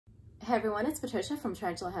Hi everyone, it's Patricia from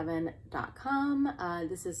TarantulaHeaven.com.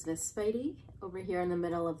 This is Miss Spidey over here in the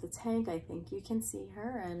middle of the tank. I think you can see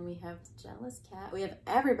her, and we have the jealous cat. We have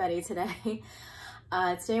everybody today.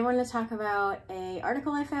 Today I wanted to talk about an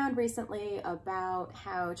article I found recently about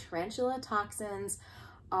how tarantula toxins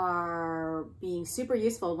are being super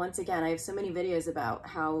useful. Once again, I have so many videos about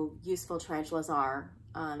how useful tarantulas are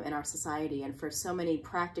in our society and for so many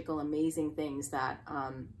practical, amazing things that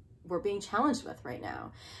we're being challenged with right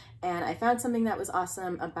now. And I found something that was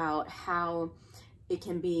awesome about how it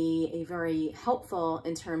can be a very helpful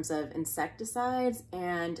in terms of insecticides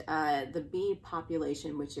and the bee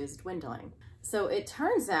population, which is dwindling. So it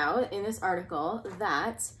turns out in this article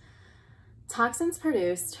that toxins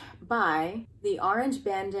produced by the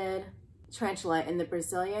orange-banded tarantula in the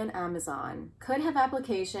Brazilian Amazon could have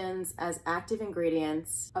applications as active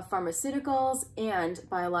ingredients of pharmaceuticals and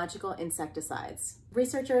biological insecticides.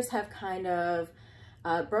 Researchers have kind of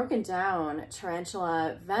broken down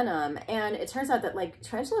tarantula venom, and it turns out that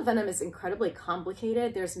tarantula venom is incredibly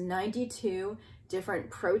complicated. There's 92 different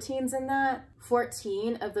proteins in that.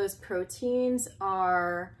 14 of those proteins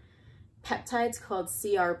are peptides called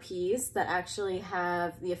CRPs that actually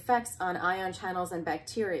have the effects on ion channels and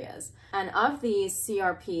bacteria. And of these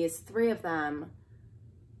CRPs, 3 of them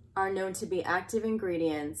are known to be active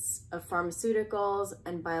ingredients of pharmaceuticals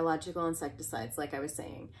and biological insecticides, like I was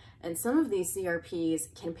saying. And some of these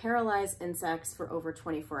CRPs can paralyze insects for over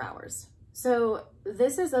 24 hours. So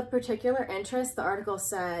this is of particular interest, the article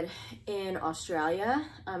said, in Australia,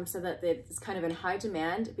 so that it's kind of in high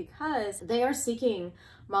demand because they are seeking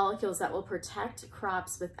molecules that will protect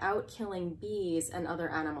crops without killing bees and other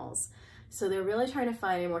animals. So they're really trying to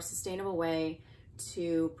find a more sustainable way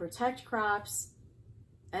to protect crops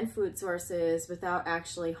and food sources without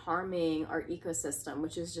actually harming our ecosystem,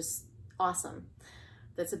 which is just awesome.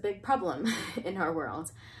 That's a big problem in our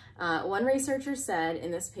world. One researcher said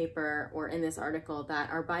in this paper, or in this article, that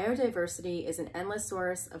our biodiversity is an endless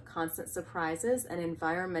source of constant surprises and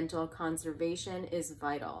environmental conservation is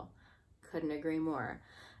vital. Couldn't agree more.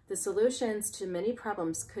 The solutions to many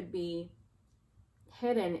problems could be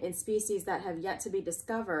hidden in species that have yet to be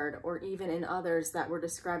discovered, or even in others that were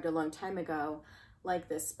described a long time ago, like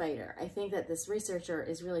this spider. I think that this researcher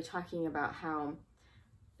is really talking about how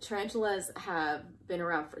tarantulas have been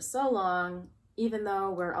around for so long, even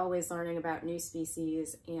though we're always learning about new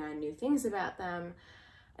species and new things about them.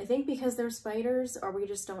 I think because they're spiders, or we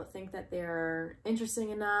just don't think that they're interesting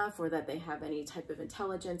enough, or that they have any type of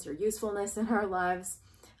intelligence or usefulness in our lives.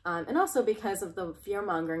 And also because of the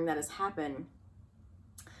fear-mongering that has happened.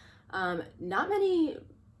 Not many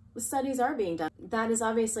studies are being done. That is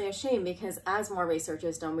obviously a shame, because as more research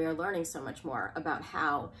is done, we are learning so much more about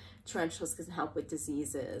how tarantulas can help with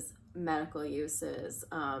diseases, medical uses,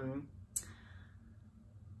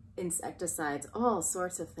 insecticides, all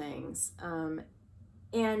sorts of things.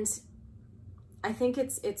 And I think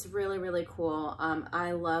it's really, really cool.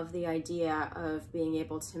 I love the idea of being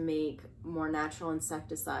able to make more natural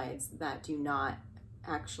insecticides that do not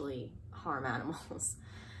actually harm animals.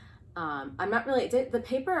 I'm not really, the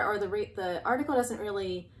paper or the article doesn't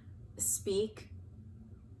really speak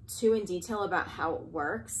too in detail about how it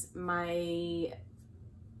works. My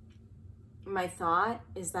thought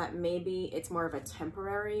is that maybe it's more of a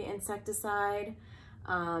temporary insecticide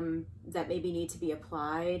that maybe need to be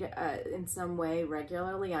applied in some way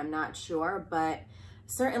regularly. I'm not sure, but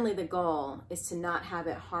certainly the goal is to not have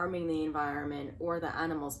it harming the environment or the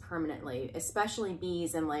animals permanently, especially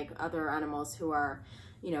bees and other animals who are,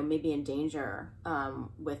 maybe in danger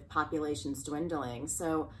with populations dwindling.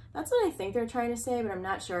 So that's what I think they're trying to say, but I'm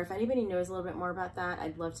not sure. If anybody knows a little bit more about that,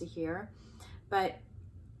 I'd love to hear. But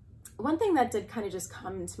one thing that did kind of just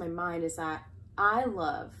come into my mind is that I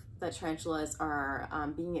love that tarantulas are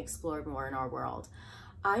being explored more in our world.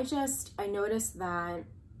 I noticed that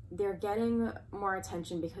they're getting more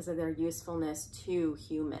attention because of their usefulness to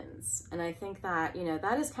humans. And I think that,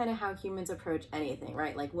 that is kind of how humans approach anything,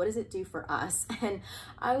 right? Like, what does it do for us? And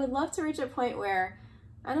I would love to reach a point where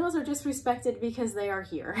animals are just respected because they are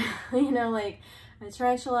here. Like a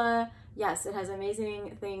tarantula, yes, it has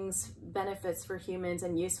amazing benefits for humans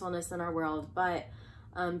and usefulness in our world, but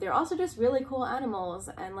they're also just really cool animals,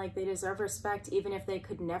 and they deserve respect even if they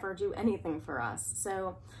could never do anything for us.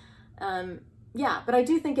 So, yeah, but I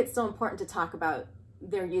do think it's still important to talk about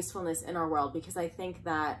their usefulness in our world, because I think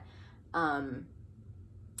that,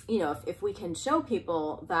 if we can show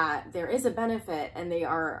people that there is a benefit and they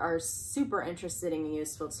are super interested and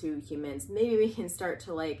useful to humans, maybe we can start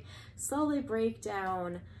to slowly break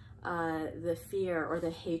down the fear or the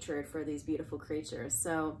hatred for these beautiful creatures.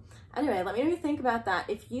 So anyway, let me think about that.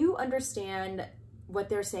 If you understand what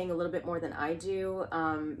they're saying a little bit more than I do.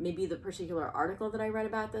 Maybe the particular article that I read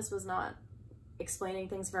about this was not explaining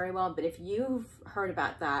things very well, but if you've heard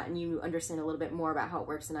about that and you understand a little bit more about how it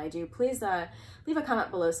works than I do, please leave a comment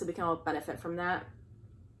below so we can all benefit from that.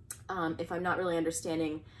 If I'm not really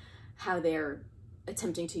understanding how they're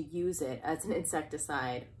attempting to use it as an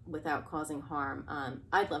insecticide without causing harm,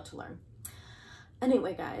 I'd love to learn.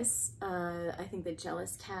 Anyway, guys, I think the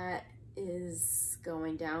jealous cat is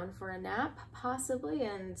going down for a nap, possibly,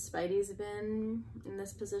 and Spidey's been in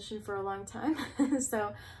this position for a long time.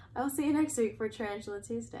 So I'll see you next week for Tarantula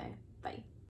Tuesday. Bye.